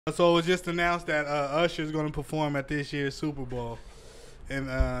So it was just announced that Usher is going to perform at this year's Super Bowl in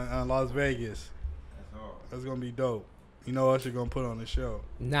Las Vegas. That's going to be dope. You know Usher going to put on the show.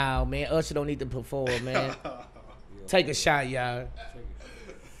 Nah, man. Usher don't need to perform, man. Take a shot, y'all.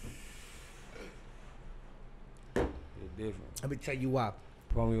 It's different. Let me tell you why.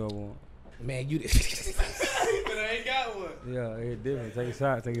 Pour me up one. Man, you... But I ain't got one. Yeah, it's different. Take a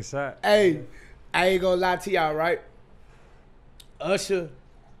shot. Take a shot. Hey, I ain't gonna lie to y'all, right? Usher,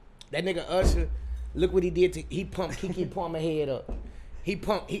 that nigga Usher, look what he did to, he pumped Keke Palmer head up. He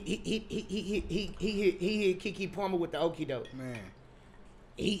pumped, he hit Keke Palmer with the okie doke. Man.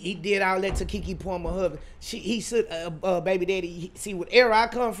 He did all that to Keke Palmer husband. He said, baby daddy, see what era I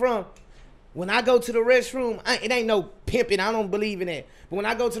come from, when I go to the restroom, it ain't no pimping, I don't believe in that. But when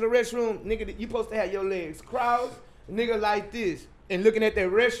I go to the restroom, nigga, you supposed to have your legs crossed, nigga like this. And looking at that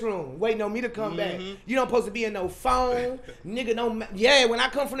restroom, waiting on me to come back. You don't supposed to be in no phone. Nigga don't, yeah, when I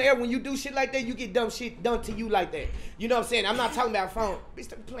come from the air, when you do shit like that, you get dumb shit done to you like that. You know what I'm saying? I'm not talking about phone. Bitch,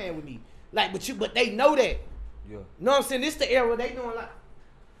 stop playing with me. Like, but they know that. Yeah. Know what I'm saying? This the era they doing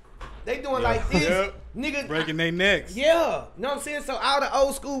like this. Yep. Niggas breaking their necks. Yeah. Know what I'm saying? So all the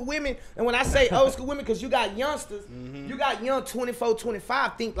old school women, and when I say old school women, because you got youngsters, you got young 24,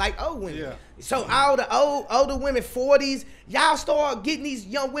 25 think like old women. Yeah. So all the older women, 40s, y'all start getting these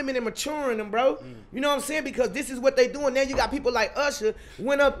young women and maturing them, bro. You know what I'm saying? Because this is what they doing. Now you got people like Usher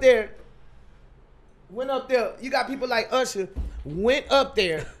went up there. You got people like Usher went up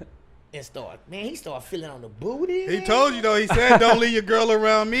there and he started feeling on the booty. He told you though, he said don't leave your girl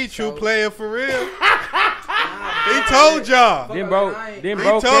around me, true player for real. He told y'all. Then bro, he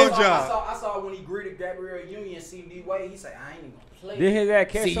told y'all. I saw when he greeted Gabrielle Union CB Way, he said, I ain't even gonna play. Then his ass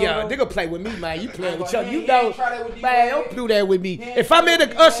catch See, on nigga play with me, man. You playing with y'all. You he know, ain't try that with man, D-Wade. don't do that with me. He ain't If I'm try in that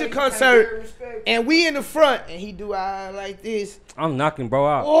the with Usher D-Wade, he can't concert get respect. and we in the front and he do like this, I'm knocking bro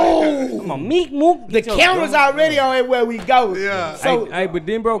out. oh, I'm a meek mook. the camera's already on it where we go. Yeah. So, Hey, but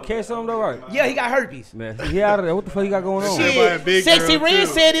then bro catch something though, right? yeah, he got herpes. Man, he out of there. What the fuck he got going on? Shit. Shit, Big Sexy girl, Red too.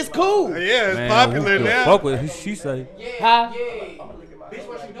 said it's cool. Yeah, it's Man, popular who the now. fuck with it? She say. Yeah, Huh? yeah. Bitch,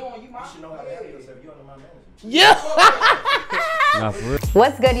 what you doing? You should know how to handle yourself. You under my manager. Yeah. Nah, for real.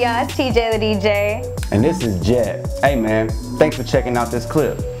 What's good, y'all? It's TJ the DJ. And this is Jet. Hey man, thanks for checking out this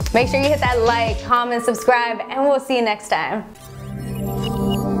clip. Make sure you hit that like, comment, subscribe, and we'll see you next time.